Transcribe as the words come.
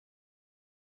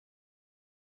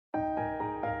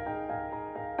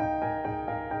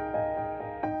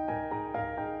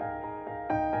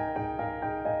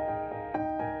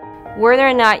Whether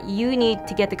or not you need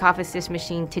to get the cough assist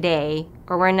machine today,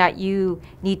 or whether or not you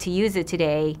need to use it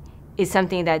today, is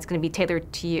something that's going to be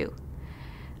tailored to you.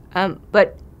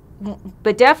 But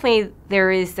definitely there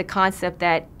is the concept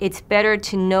that it's better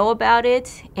to know about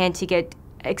it and to get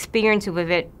experience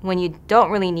with it when you don't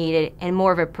really need it, and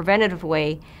more of a preventative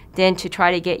way than to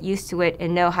try to get used to it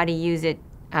and know how to use it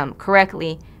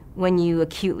correctly when you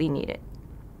acutely need it.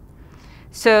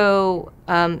 So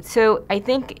I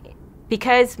think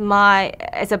because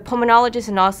as a pulmonologist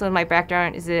and also my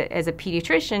background as a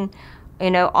pediatrician,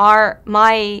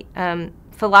 my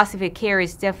philosophy of care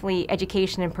is definitely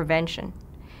education and prevention.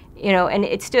 And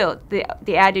it's still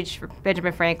the adage for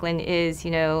Benjamin Franklin is,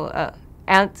 an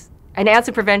ounce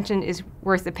of prevention is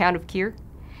worth a pound of cure,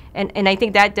 and I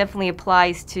think that definitely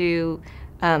applies to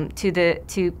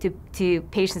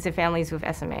patients and families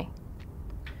with SMA.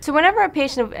 So whenever a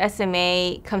patient with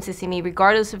SMA comes to see me,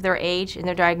 regardless of their age and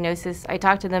their diagnosis, I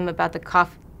talk to them about the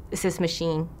cough assist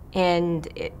machine and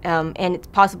its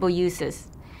possible uses.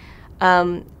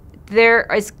 There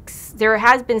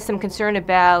has been some concern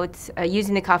about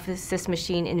using the cough assist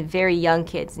machine in very young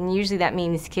kids, and usually that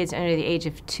means kids under the age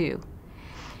of 2.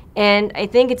 And I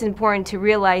think it's important to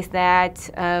realize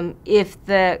that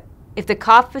if the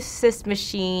cough assist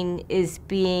machine is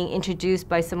being introduced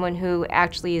by someone who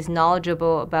actually is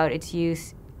knowledgeable about its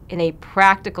use in a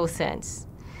practical sense,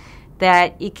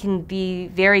 that it can be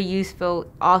very useful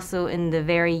also in the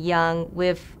very young,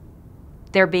 with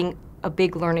there being a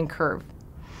big learning curve.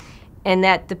 And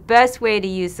that the best way to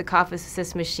use the cough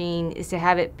assist machine is to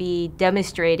have it be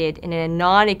demonstrated in a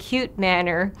non-acute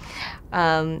manner,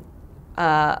 in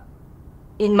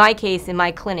my case, in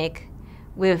my clinic,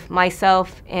 with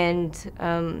myself and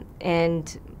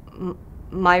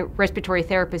my respiratory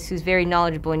therapist, who's very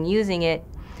knowledgeable in using it,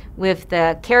 with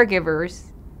the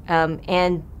caregivers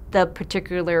and the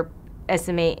particular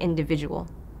SMA individual,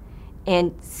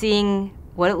 and seeing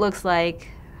what it looks like,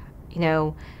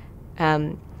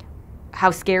 how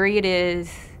scary it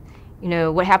is,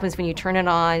 what happens when you turn it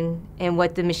on, and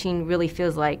what the machine really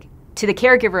feels like to the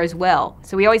caregiver as well.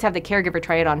 So we always have the caregiver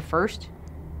try it on first,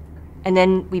 and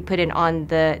then we put it on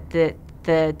the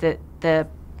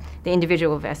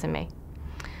individual with SMA.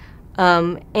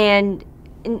 And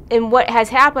what has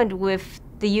happened with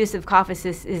the use of cough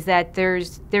assist is that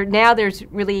there's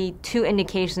really 2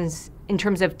 indications in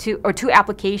terms of two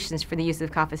applications for the use of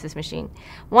the cough assist machine.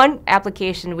 One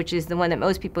application, which is the one that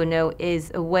most people know,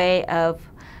 is a way of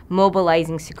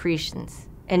mobilizing secretions,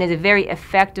 and is a very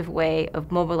effective way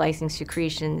of mobilizing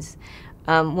secretions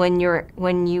when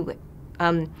you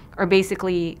are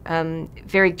basically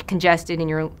very congested in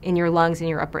your lungs and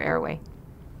your upper airway.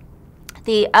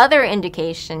 The other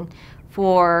indication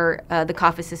for the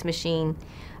cough assist machine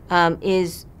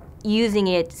is using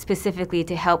it specifically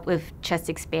to help with chest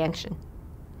expansion.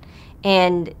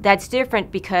 And that's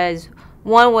different because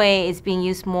one way is being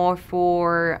used more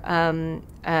for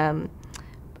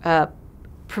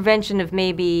prevention of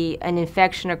maybe an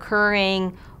infection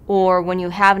occurring, or when you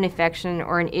have an infection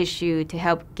or an issue, to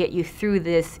help get you through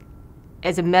this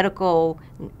as a medical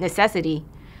necessity,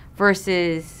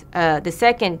 versus the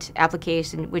second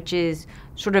application, which is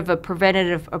sort of a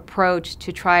preventative approach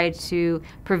to try to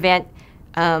prevent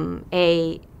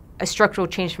a structural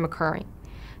change from occurring.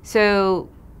 So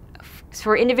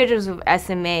for individuals with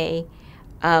SMA,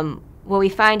 what we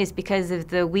find is because of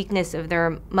the weakness of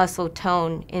their muscle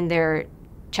tone in their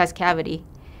chest cavity,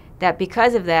 that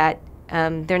because of that,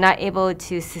 they're not able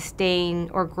to sustain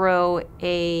or grow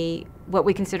what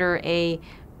we consider a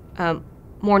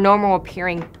more normal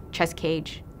appearing chest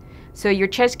cage. So your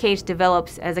chest cage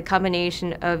develops as a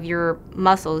combination of your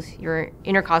muscles, your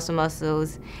intercostal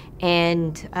muscles,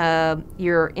 and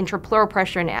your intrapleural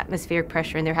pressure and atmospheric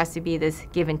pressure, and there has to be this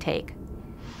give and take.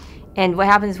 And what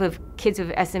happens with kids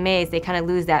with SMA is they kind of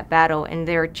lose that battle, and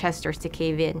their chest starts to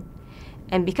cave in.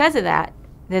 And because of that,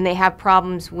 then they have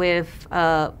problems with,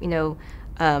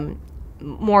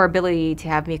 more ability to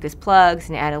have mucus plugs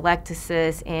and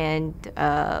atelectasis, and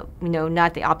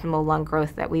not the optimal lung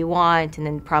growth that we want, and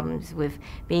then problems with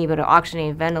being able to oxygenate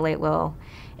and ventilate well.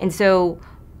 And so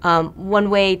one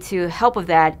way to help with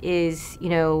that is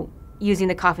using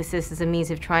the cough assist as a means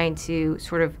of trying to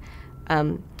sort of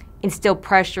instill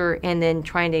pressure, and then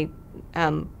trying to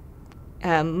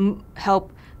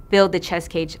help build the chest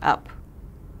cage up.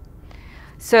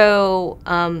 So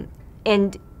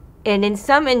and in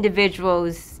some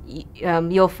individuals,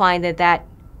 you'll find that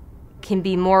can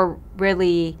be more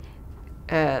really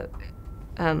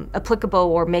applicable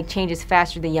or make changes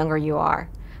faster the younger you are.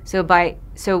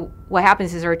 So what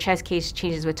happens is our chest case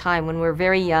changes with time. When we're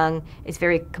very young, it's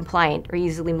very compliant or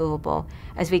easily movable.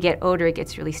 As we get older, it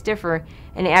gets really stiffer.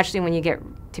 And actually, when you get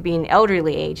to be an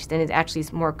elderly age, then it actually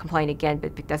is more compliant again,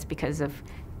 but that's because of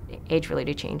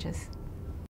age-related changes.